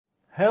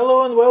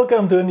Hello and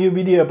welcome to a new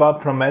video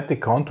about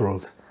pneumatic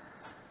controls.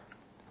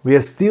 We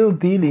are still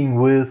dealing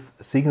with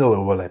signal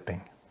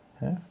overlapping.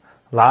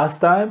 Last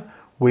time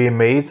we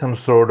made some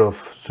sort of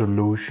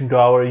solution to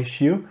our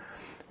issue.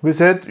 We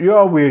said,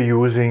 we're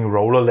using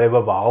roller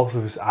lever valves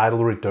with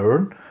idle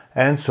return,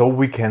 and so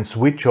we can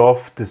switch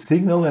off the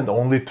signal and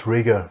only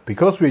trigger.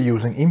 Because we're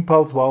using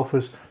impulse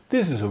valves,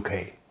 this is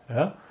okay.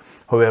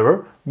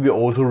 However, we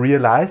also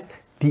realized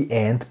the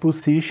end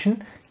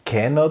position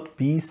cannot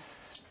be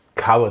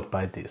covered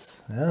by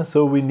this.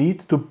 So we need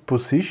to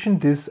position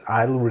this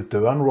idle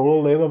return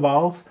roller lever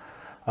valves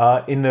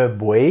in a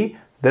way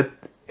that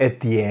at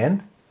the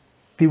end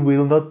they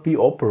will not be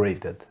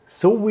operated.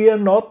 So we are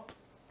not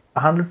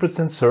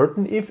 100%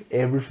 certain if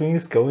everything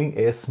is going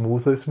as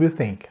smooth as we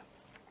think.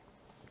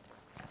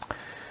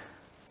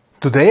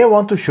 Today I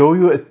want to show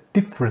you a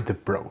different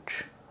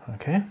approach.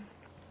 Okay?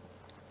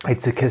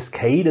 It's a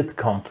cascaded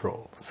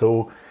control.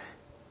 So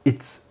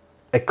it's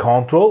a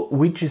control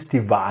which is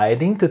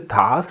dividing the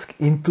task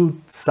into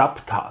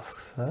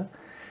subtasks.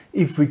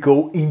 If we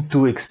go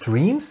into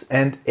extremes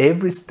and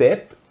every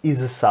step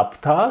is a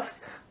subtask,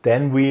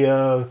 then we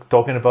are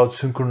talking about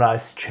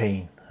synchronized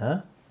chain.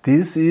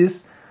 This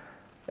is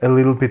a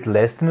little bit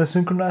less than a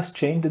synchronized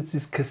chain. This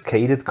is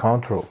cascaded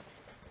control.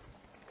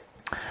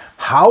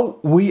 How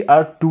we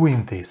are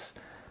doing this?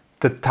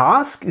 The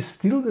task is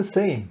still the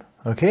same.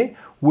 Okay,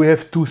 we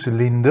have two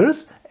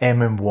cylinders,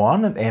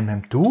 MM1 and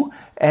MM2,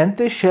 and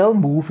they shall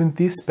move in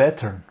this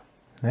pattern.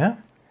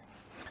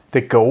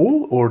 The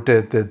goal or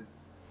the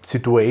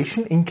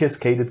situation in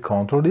cascaded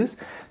control is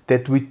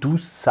that we do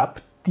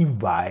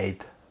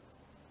subdivide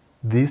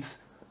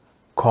this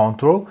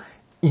control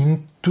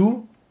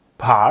into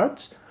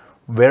parts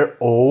where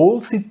all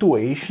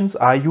situations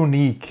are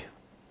unique.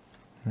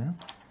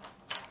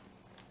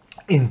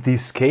 In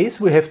this case,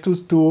 we have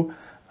to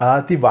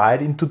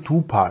divide into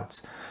two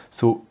parts.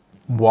 So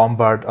one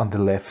part on the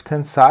left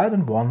hand side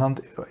and one on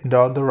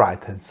the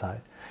right hand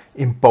side.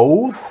 In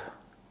both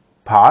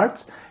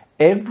parts,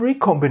 every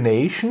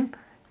combination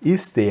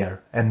is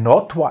there and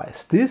not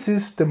twice. This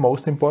is the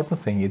most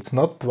important thing, it's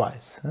not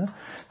twice.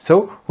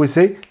 So we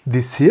say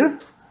this here,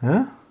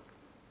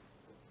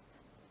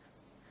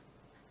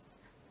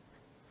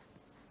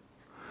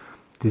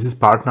 this is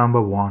part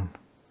number one.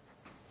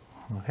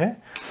 Okay,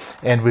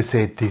 and we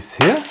say this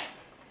here.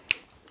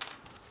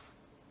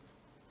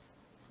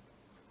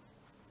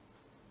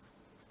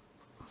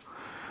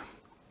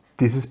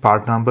 This is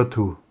part number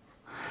two.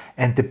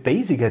 And the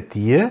basic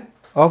idea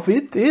of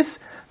it is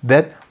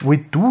that we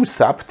do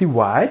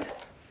subdivide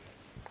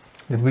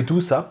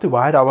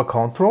our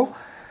control,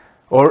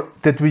 or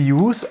that we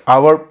use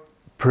our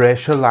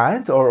pressure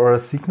lines or our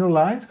signal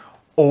lines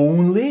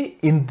only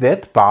in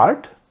that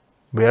part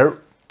where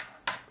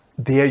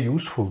they are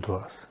useful to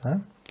us.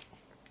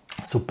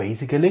 So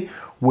basically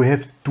we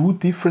have two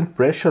different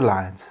pressure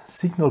lines,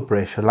 signal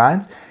pressure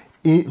lines,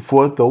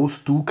 for those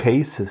two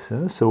cases.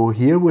 So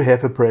here we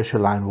have a pressure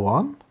line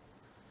 1,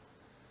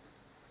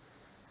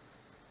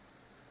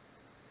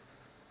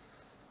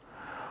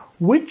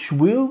 which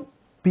will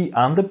be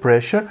under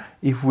pressure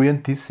if we're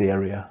in this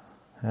area.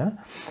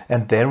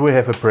 And then we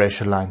have a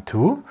pressure line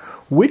 2,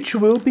 which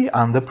will be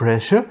under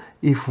pressure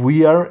if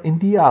we are in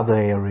the other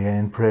area,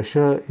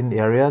 in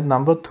area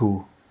number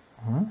 2.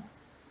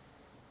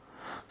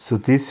 So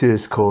this here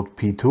is called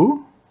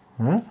P2,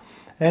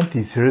 and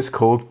this here is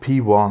called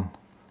P1.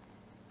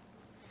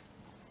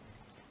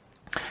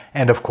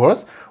 And of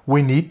course,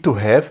 we need to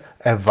have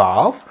a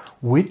valve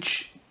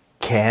which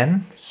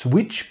can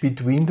switch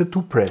between the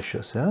two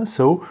pressures.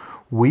 So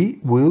we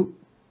will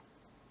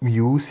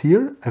use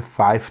here a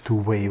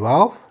 5-2-way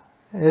valve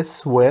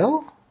as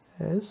well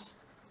as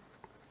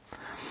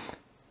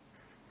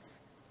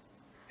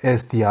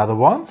the other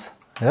ones.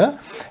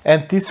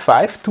 And this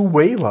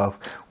 5-2-way valve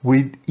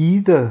will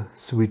either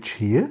switch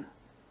here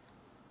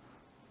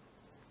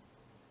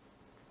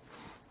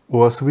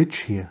or switch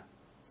here.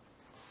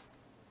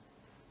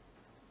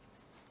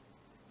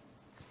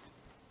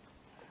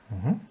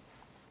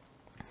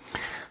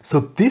 So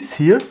this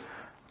here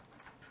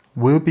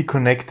will be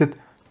connected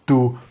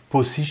to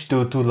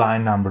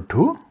line number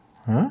 2,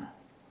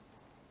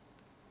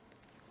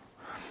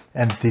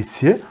 and this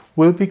here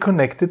will be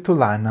connected to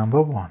line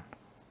number 1.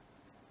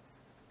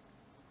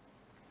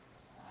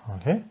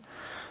 Okay,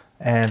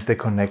 and the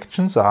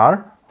connections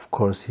are, of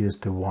course, here's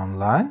the one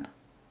line,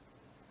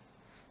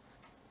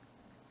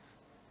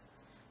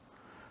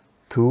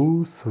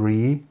 2,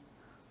 3,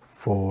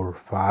 4,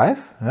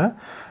 5,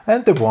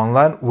 and the one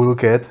line will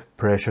get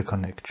pressure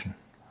connection.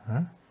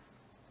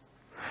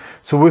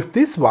 So with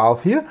this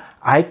valve here,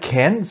 I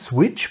can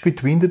switch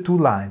between the two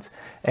lines.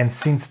 And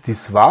since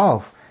this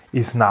valve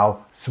is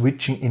now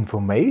switching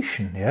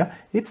information,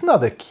 it's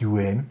not a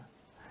QM,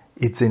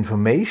 it's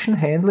information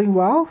handling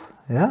valve,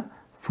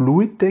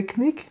 fluid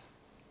technique,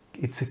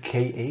 it's a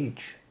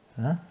KH,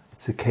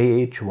 it's a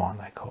KH1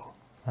 I call.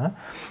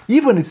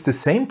 Even it's the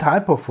same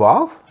type of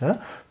valve,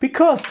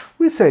 because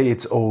we say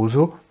it's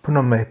also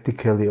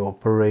pneumatically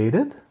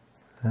operated,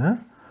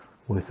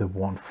 with the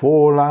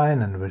 1-4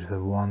 line and with the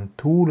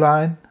 1-2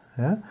 line.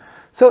 Yeah?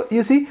 So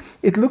you see,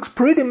 it looks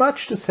pretty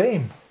much the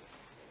same.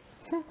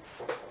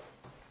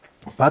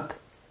 But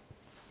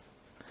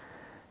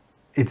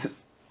it's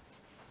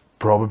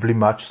probably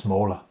much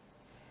smaller.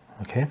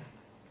 Okay?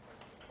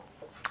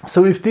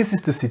 So if this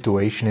is the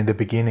situation in the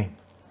beginning,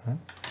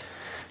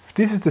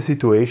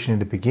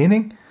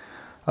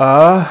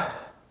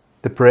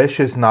 the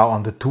pressure is now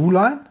on the 2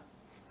 line.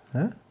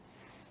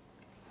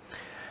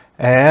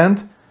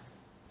 And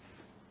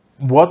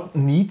what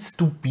needs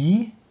to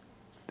be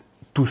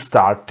to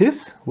start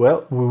this?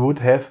 Well, we would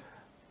have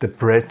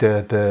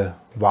the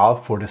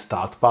valve for the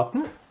start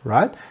button,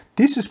 right?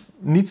 This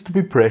needs to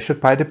be pressured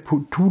by the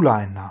 2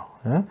 line now.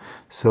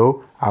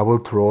 So I will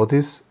draw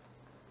this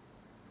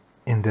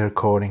in the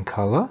according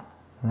color.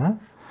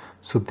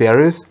 So there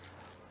is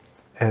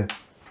a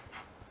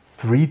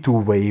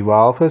 3-2-way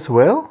valve as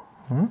well.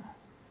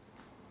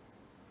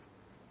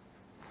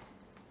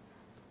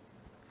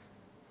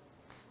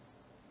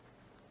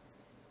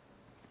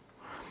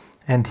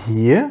 And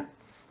here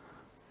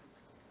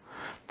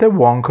the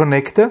 1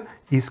 connector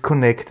is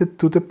connected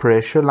to the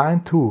pressure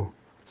line 2.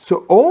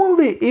 So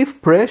only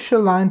if pressure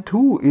line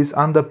 2 is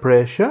under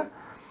pressure,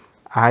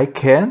 I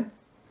can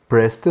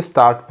press the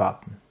start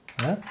button.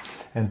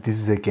 And this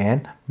is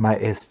again my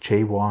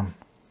SJ1.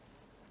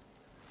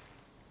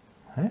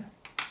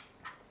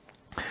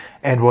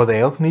 And what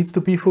else needs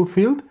to be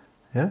fulfilled?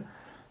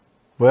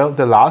 Well,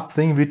 the last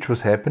thing which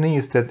was happening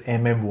is that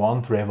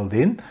MM1 traveled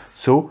in,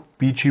 so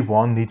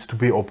BG1 needs to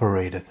be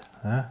operated.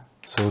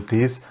 So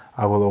this,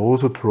 I will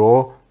also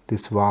draw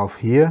this valve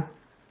here.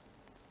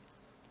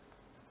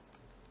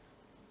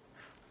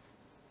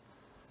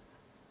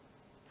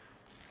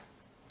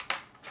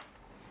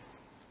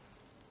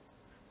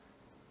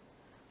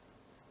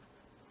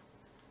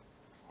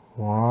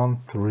 One,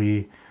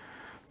 3,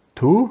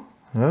 2,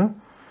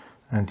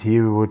 and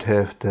here we would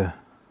have the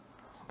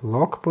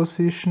lock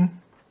position,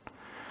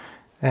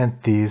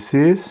 and this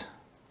is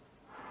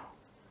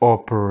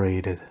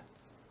operated,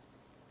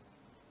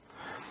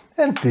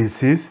 and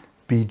this is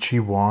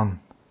BG1.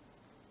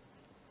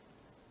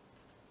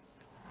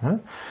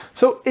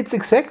 So it's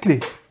exactly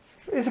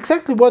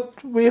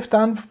what we have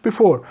done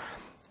before.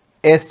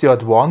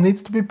 SJ1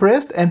 needs to be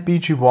pressed and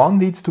BG1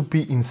 needs to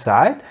be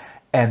inside,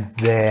 and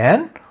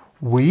then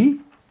we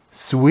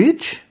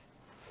switch.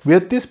 We're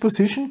at this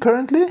position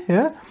currently,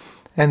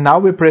 and now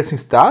we're pressing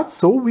start,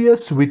 so we are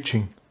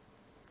switching.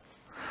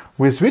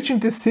 We're switching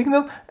this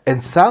signal,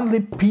 and suddenly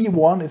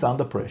P1 is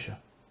under pressure.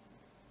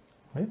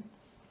 Right?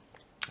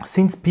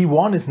 Since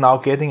P1 is now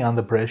getting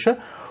under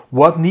pressure,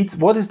 what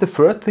is the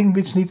first thing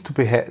which needs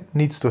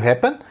to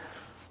happen?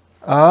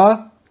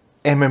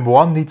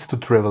 MM1 needs to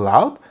travel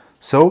out.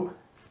 So,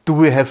 do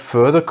we have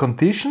further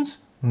conditions?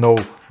 No,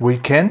 we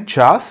can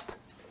just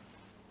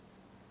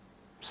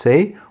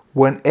say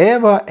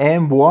whenever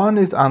M1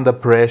 is under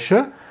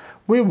pressure,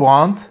 we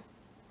want,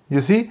 you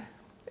see,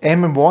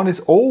 MM1 is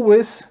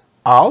always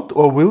out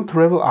or will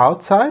travel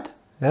outside.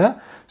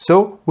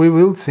 So we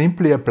will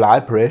simply apply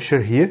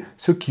pressure here.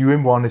 So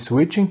QM1 is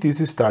switching, this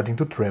is starting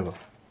to travel.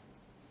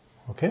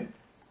 Okay.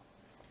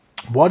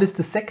 What is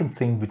the second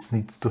thing which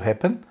needs to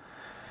happen?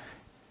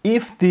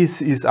 If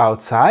this is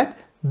outside,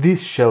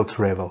 this shall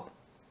travel.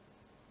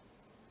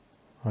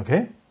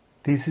 Okay.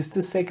 This is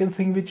the second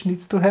thing which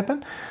needs to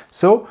happen.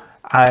 So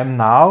I am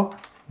now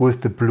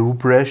with the blue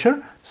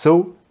pressure.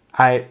 So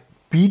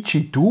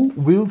BG2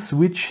 will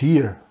switch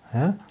here.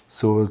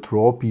 So we'll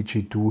draw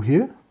BG2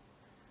 here.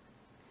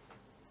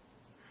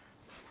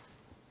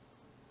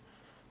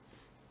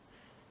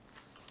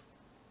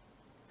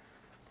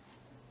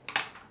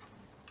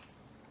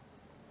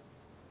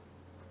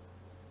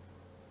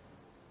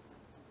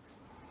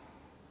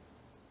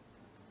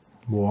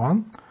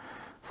 One,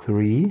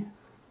 3,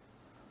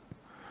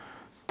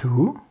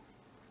 2.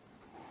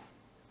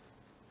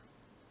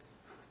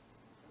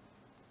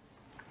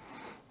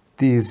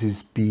 This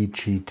is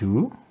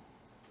BG2.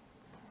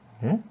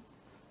 Okay.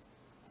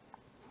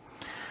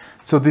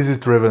 So this is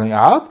traveling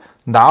out.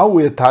 Now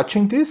we are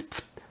touching this,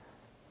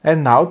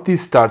 and now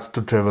this starts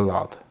to travel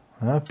out.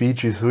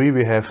 BG3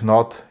 we have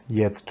not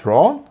yet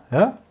drawn.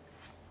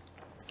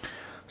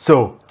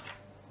 So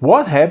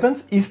what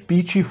happens if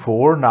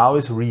BG4 now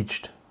is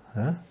reached?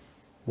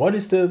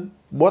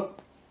 What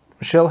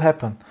shall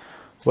happen?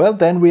 Well,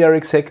 then we are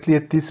exactly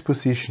at this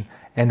position,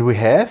 and we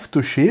have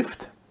to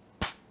shift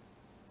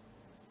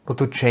or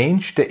to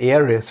change the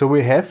area. So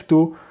we have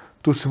to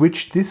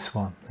switch this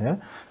one.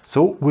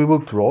 So we will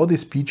draw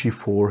this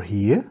BG4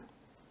 here.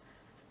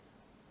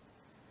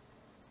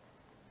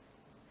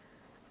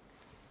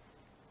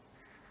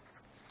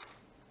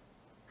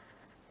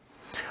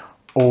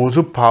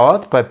 Also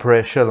powered by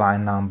pressure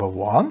line number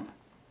 1.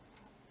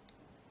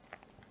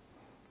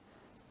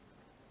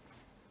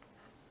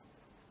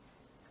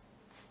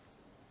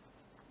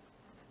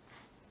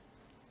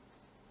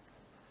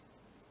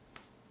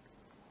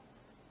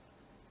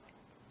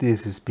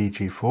 This is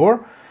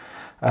BG4.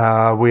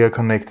 We are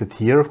connected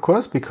here, of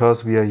course,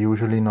 because we are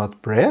usually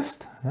not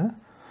pressed.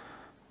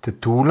 The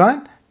 2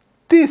 line.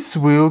 this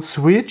will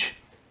switch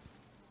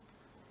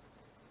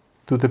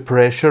to the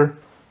pressure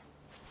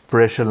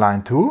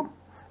line 2,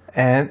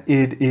 and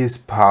it is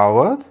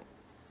powered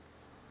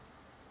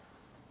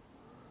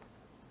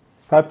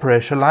by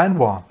pressure line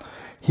 1.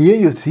 Here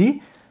you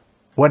see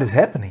what is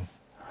happening.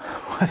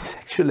 What is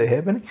actually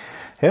happening?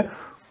 Yeah.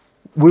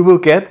 We will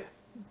get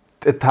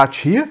a touch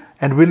here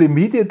and will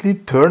immediately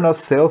turn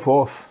ourselves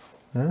off.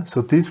 Yeah.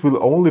 So this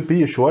will only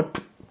be a short.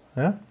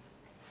 Yeah.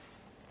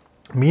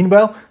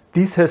 Meanwhile,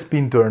 this has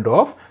been turned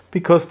off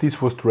because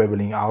this was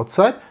traveling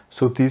outside.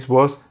 So this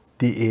was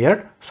the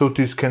air. So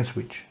this can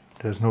switch.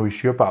 There's no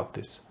issue about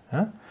this.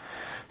 Yeah.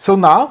 So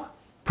now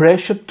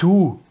pressure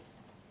 2,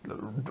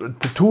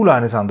 the 2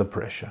 line is under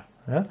pressure.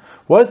 Yeah.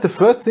 What is the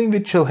first thing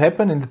which shall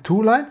happen in the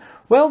 2 line?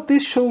 Well,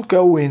 this should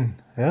go in.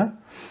 Yeah.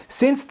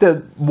 Since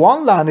the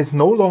 1 line is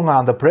no longer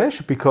under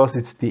pressure because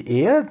it's the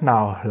air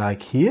now,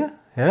 like here,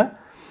 yeah,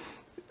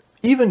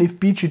 even if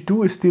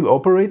BG2 is still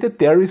operated,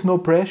 there is no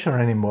pressure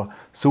anymore.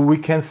 So we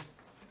can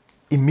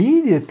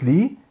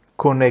immediately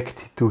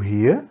connect to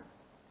here,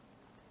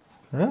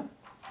 yeah,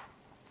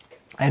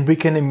 and we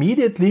can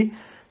immediately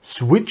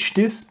switch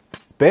this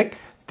back.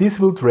 This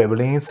will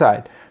traveling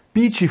inside.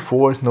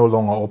 BG4 is no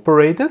longer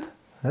operated.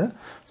 Yeah.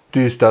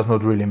 This does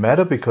not really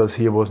matter because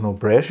here was no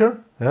pressure,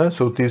 yeah,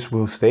 so this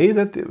will stay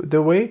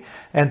the way.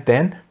 And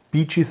then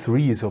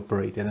BG3 is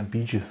operated, and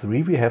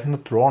BG3 we have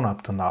not drawn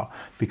up to now,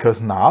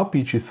 because now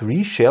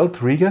BG3 shall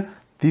trigger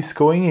this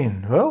going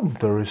in. Well,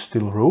 there is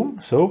still room,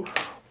 so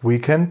we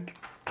can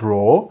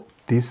draw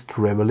this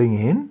traveling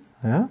in,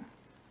 yeah,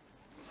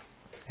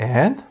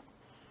 and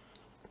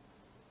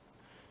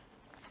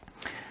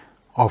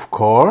of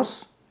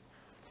course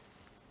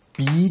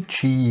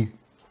BG3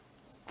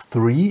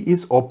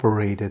 is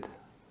operated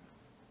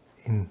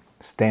in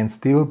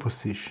standstill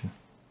position.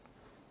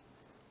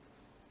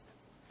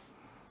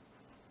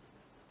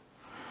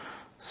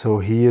 So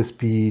here's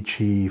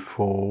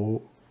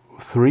BG3,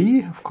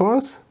 of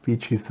course,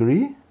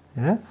 BG3,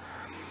 yeah,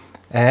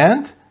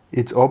 and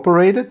it's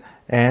operated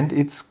and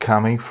it's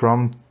coming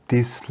from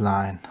this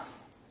line.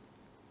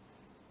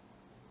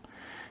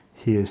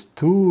 Here's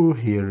 2,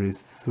 here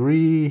is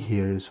 3,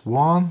 here is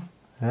 1,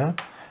 yeah,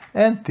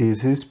 and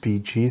this is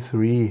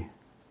BG3.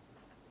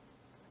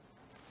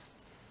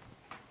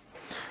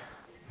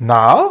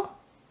 Now,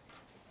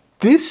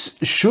 this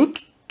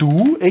should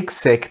do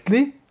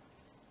exactly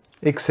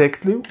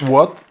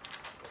what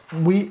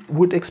we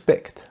would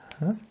expect.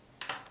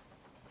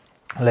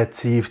 Let's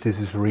see if this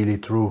is really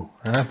true,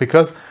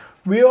 because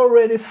we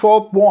already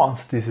thought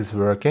once this is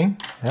working.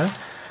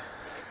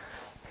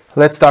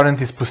 Let's start in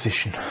this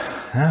position.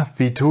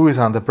 P2 is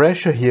under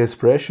pressure, here's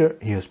pressure,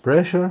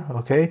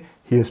 okay,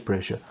 here's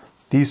pressure.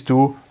 These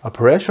two are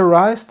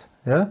pressurized.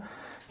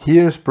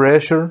 Here's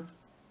pressure.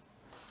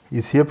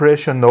 Is here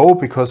pressure? No,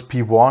 because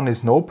P1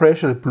 is no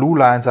pressure. The blue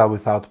lines are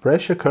without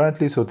pressure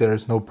currently, so there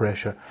is no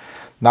pressure.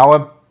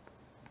 Now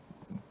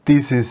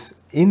this is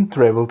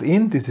traveled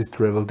in, this is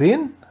traveled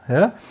in.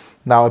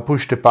 Now I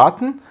push the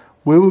button,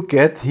 we will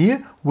get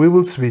here, we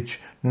will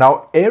switch.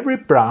 Now every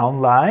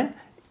brown line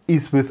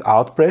is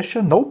without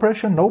pressure, no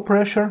pressure, no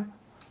pressure,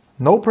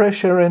 no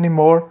pressure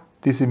anymore.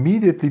 This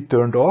immediately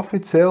turned off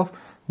itself.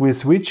 We're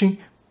switching.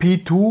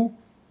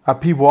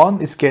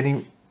 P1 is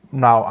getting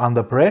now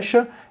under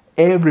pressure.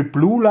 Every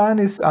blue line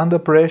is under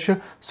pressure,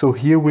 so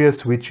here we are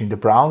switching. The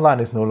brown line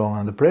is no longer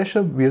under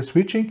pressure, we are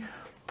switching,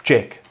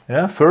 check.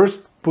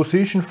 First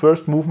position,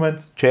 first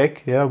movement,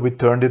 check, we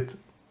turned it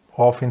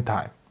off in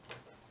time.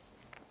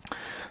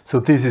 So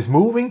this is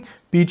moving,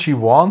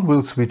 BG1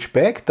 will switch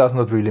back, does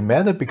not really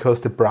matter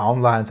because the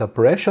brown lines are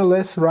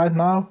pressureless right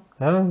now.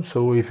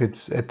 So if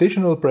it's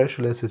additional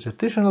pressureless, it's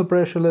additional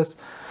pressureless.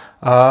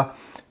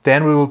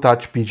 Then we will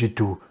touch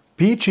BG2.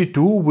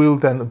 BG2 will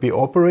then be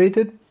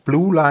operated.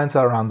 Blue lines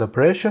are under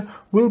pressure,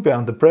 will be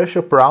under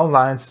pressure. Brown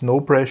lines, no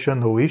pressure,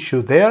 no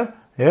issue there.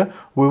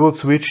 We will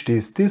switch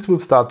this. This will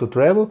start to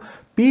travel.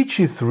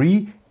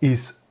 BG3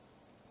 is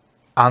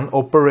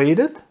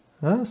unoperated,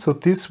 so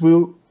this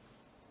will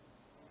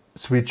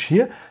switch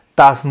here.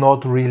 Does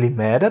not really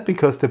matter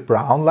because the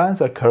brown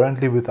lines are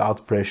currently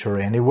without pressure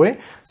anyway.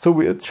 So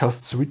we are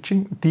just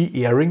switching,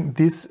 de-airing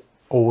this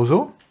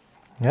also.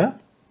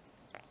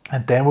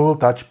 And then we will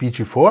touch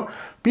BG4.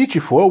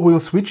 BG4 will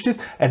switch this,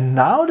 and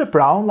now the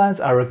brown lines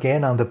are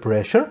again under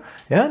pressure.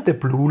 The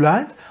blue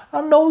lines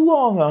are no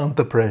longer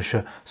under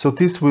pressure. So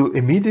this will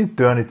immediately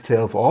turn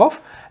itself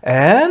off,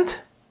 and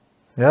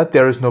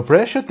there is no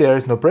pressure,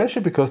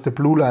 because the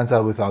blue lines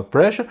are without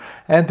pressure,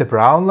 and the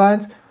brown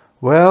lines,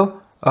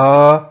 well,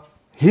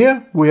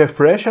 here we have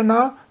pressure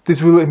now.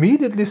 This will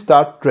immediately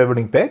start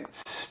traveling back.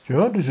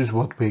 This is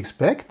what we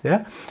expect.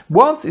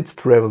 Once it's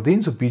traveled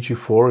in, so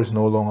BG4 is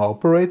no longer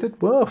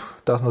operated. Well,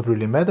 does not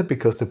really matter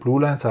because the blue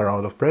lines are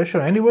out of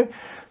pressure anyway.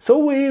 So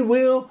we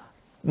will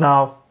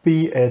now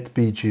be at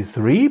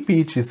BG3.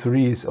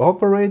 BG3 is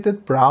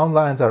operated. Brown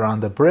lines are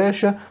under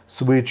pressure.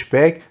 Switch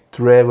back,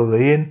 travel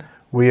in.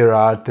 We are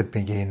at the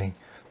beginning.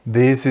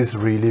 This is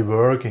really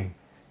working.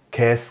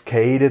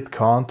 Cascaded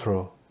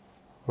control.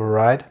 All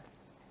right.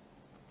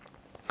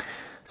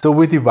 So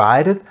we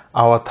divided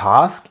our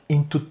task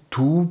into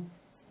two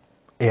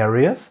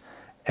areas,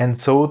 and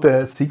so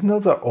the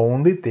signals are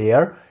only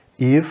there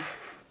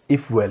if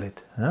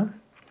valid. Yeah?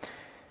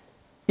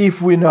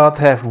 If we not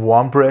have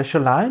one pressure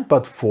line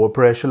but four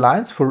pressure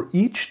lines, for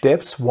each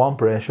steps one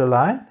pressure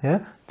line,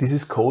 yeah, this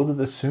is called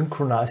a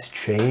synchronized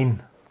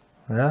chain.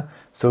 Yeah?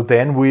 So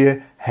then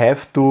we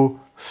have to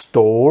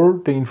store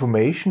the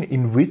information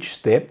in which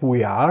step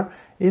we are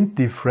in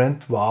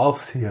different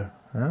valves here.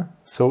 Yeah?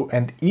 So,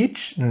 and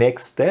each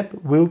next step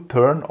will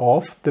turn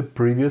off the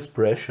previous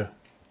pressure.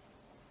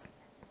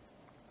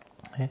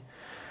 Okay.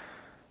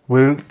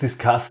 We'll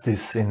discuss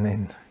this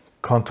in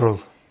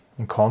controls.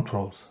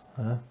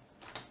 Yeah?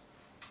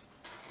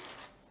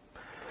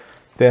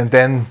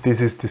 Then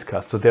this is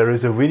discussed. So there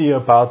is a video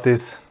about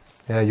this.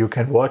 You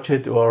can watch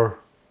it or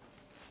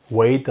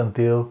wait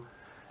until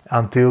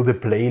the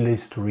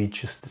playlist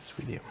reaches this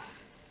video.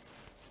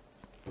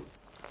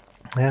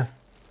 Yeah.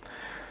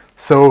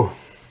 So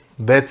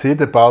that's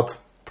it about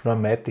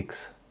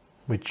pneumatics,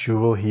 which you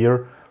will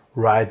hear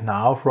right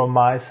now from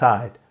my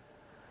side.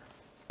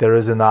 There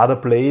is another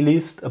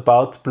playlist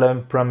about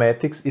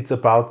pneumatics. It's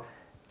about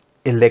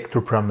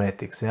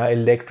electropneumatics, yeah,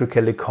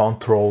 electrically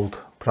controlled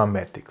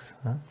pneumatics.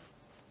 Yeah.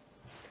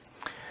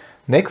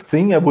 Next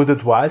thing I would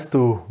advise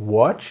to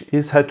watch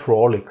is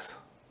hydraulics.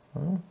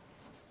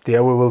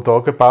 There we will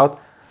talk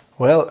about,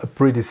 well, a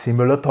pretty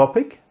similar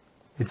topic.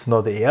 It's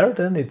not air,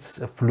 then it's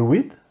a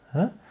fluid.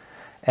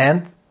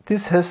 And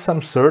this has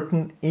some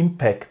certain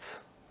impacts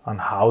on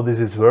how this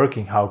is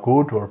working, how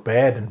good or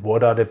bad, and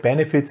what are the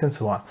benefits and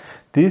so on.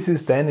 This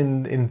is then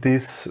in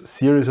this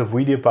series of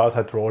video about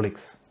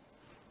hydraulics.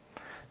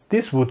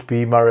 This would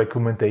be my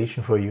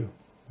recommendation for you.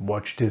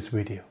 Watch this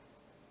video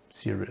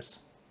series,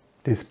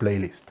 this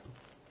playlist.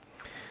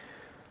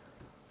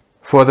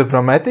 For the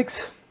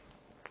pneumatics,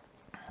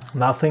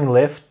 nothing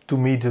left to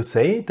me to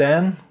say.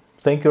 Then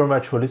thank you very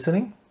much for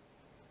listening.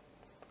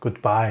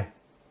 Goodbye.